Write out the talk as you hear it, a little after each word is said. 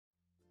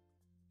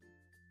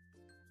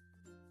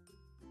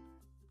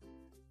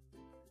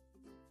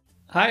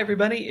Hi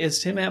everybody, it's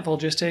Tim at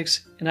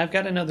Volgistics, and I've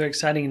got another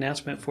exciting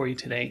announcement for you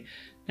today.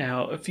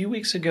 Now, a few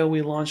weeks ago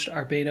we launched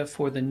our beta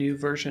for the new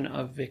version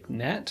of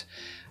VicNet.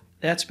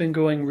 That's been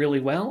going really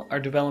well. Our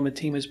development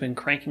team has been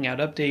cranking out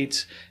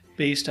updates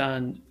based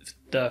on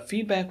the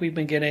feedback we've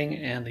been getting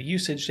and the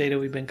usage data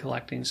we've been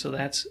collecting, so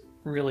that's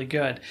really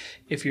good.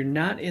 If you're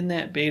not in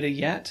that beta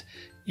yet,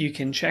 you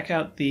can check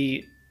out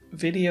the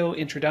video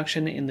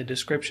introduction in the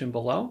description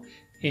below,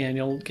 and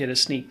you'll get a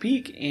sneak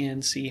peek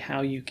and see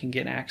how you can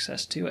get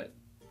access to it.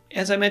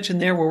 As I mentioned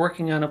there, we're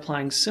working on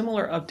applying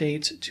similar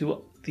updates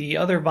to the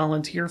other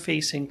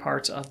volunteer-facing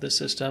parts of the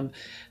system.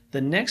 The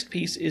next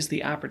piece is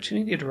the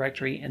opportunity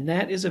directory, and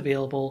that is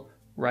available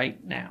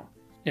right now.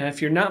 Now,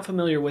 if you're not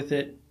familiar with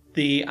it,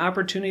 the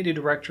opportunity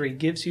directory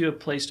gives you a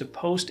place to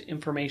post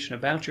information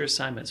about your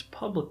assignments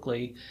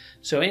publicly,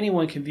 so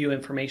anyone can view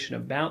information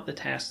about the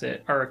tasks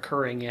that are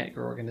occurring at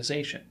your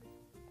organization.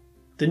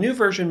 The new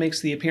version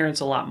makes the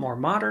appearance a lot more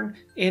modern,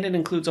 and it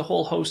includes a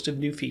whole host of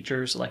new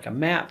features like a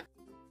map,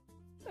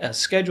 a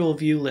schedule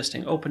view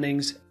listing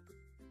openings,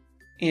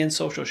 and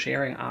social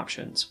sharing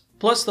options.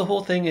 Plus, the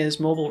whole thing is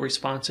mobile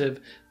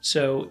responsive,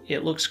 so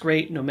it looks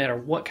great no matter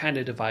what kind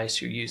of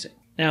device you're using.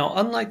 Now,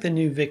 unlike the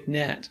new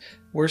VicNet,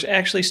 we're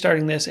actually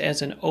starting this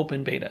as an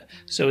open beta,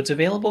 so it's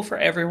available for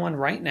everyone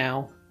right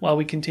now while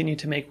we continue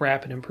to make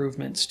rapid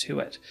improvements to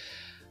it.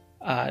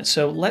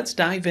 So let's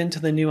dive into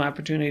the new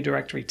opportunity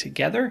directory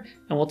together,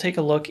 and we'll take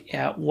a look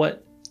at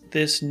what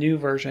this new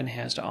version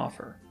has to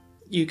offer.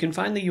 You can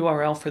find the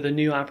URL for the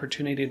new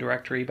opportunity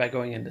directory by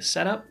going into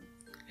Setup,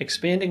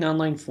 expanding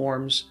Online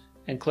Forms,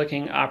 and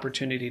clicking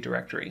Opportunity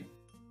Directory.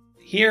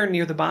 Here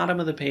near the bottom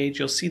of the page,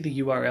 you'll see the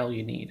URL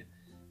you need.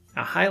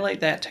 Now highlight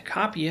that to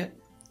copy it,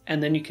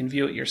 and then you can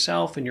view it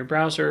yourself in your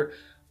browser,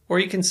 or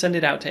you can send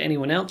it out to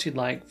anyone else you'd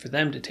like for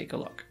them to take a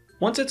look.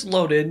 Once it's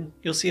loaded,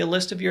 you'll see a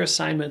list of your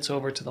assignments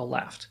over to the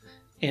left,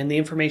 and the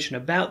information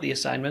about the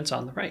assignments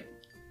on the right.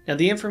 Now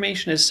the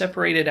information is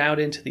separated out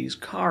into these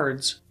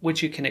cards,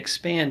 which you can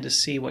expand to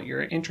see what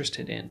you're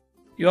interested in.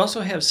 You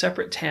also have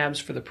separate tabs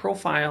for the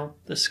profile,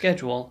 the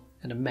schedule,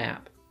 and a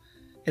map.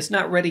 It's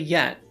not ready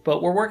yet,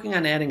 but we're working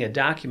on adding a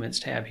Documents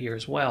tab here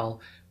as well,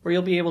 where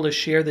you'll be able to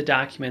share the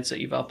documents that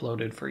you've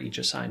uploaded for each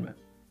assignment.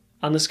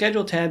 On the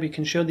Schedule tab, you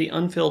can show the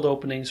unfilled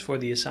openings for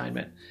the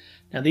assignment.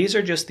 Now these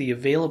are just the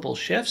available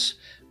shifts,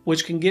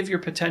 which can give your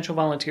potential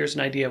volunteers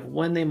an idea of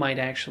when they might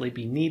actually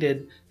be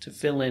needed to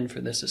fill in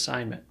for this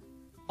assignment.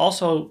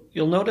 Also,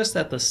 you'll notice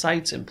that the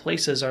sites and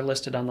places are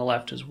listed on the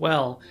left as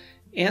well,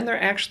 and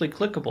they're actually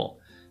clickable.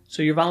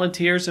 So your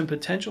volunteers and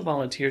potential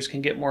volunteers can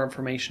get more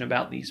information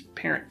about these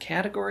parent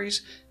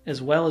categories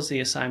as well as the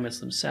assignments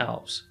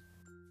themselves.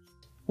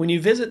 When you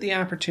visit the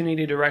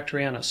opportunity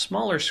directory on a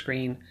smaller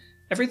screen,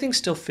 everything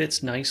still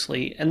fits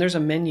nicely, and there's a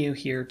menu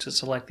here to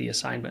select the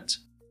assignments.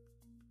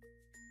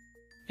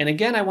 And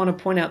again, I want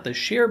to point out the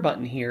Share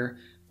button here,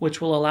 which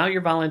will allow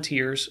your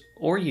volunteers,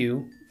 or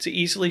you, to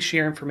easily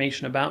share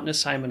information about an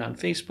assignment on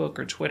Facebook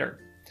or Twitter.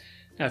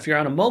 Now, if you're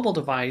on a mobile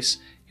device,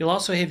 you'll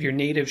also have your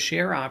native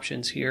share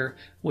options here,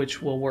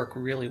 which will work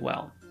really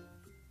well.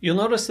 You'll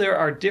notice there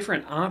are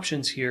different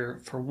options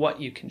here for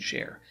what you can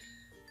share.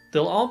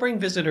 They'll all bring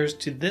visitors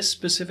to this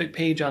specific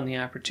page on the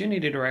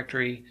opportunity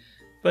directory,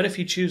 but if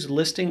you choose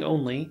Listing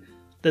Only,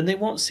 then they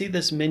won't see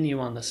this menu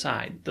on the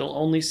side. They'll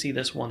only see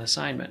this one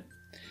assignment.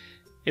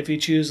 If you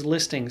choose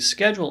Listing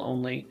Schedule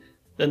Only,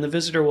 then the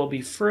visitor will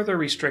be further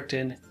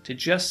restricted to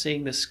just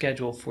seeing the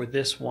schedule for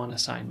this one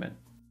assignment.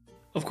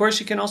 Of course,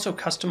 you can also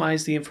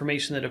customize the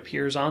information that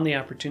appears on the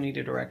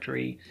opportunity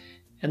directory,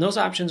 and those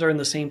options are in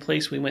the same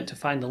place we went to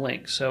find the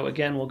link. So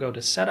again, we'll go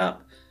to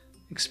Setup,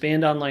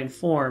 expand Online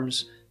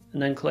Forms,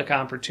 and then click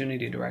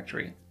Opportunity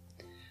Directory.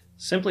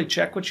 Simply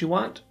check what you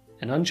want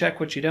and uncheck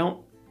what you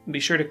don't, and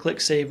be sure to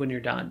click Save when you're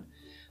done.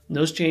 And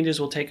those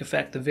changes will take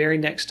effect the very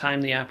next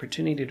time the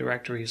opportunity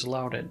directory is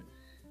loaded.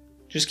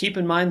 Just keep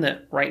in mind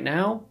that right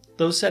now,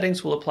 those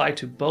settings will apply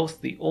to both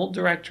the old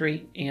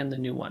directory and the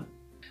new one.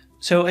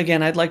 So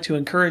again, I'd like to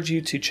encourage you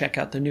to check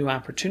out the new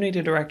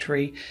opportunity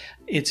directory.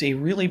 It's a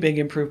really big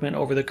improvement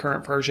over the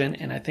current version,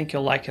 and I think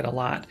you'll like it a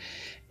lot.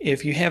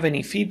 If you have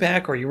any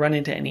feedback or you run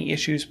into any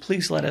issues,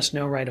 please let us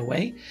know right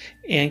away,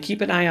 and keep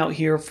an eye out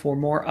here for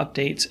more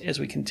updates as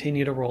we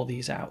continue to roll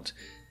these out.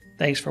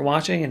 Thanks for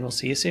watching, and we'll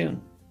see you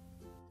soon.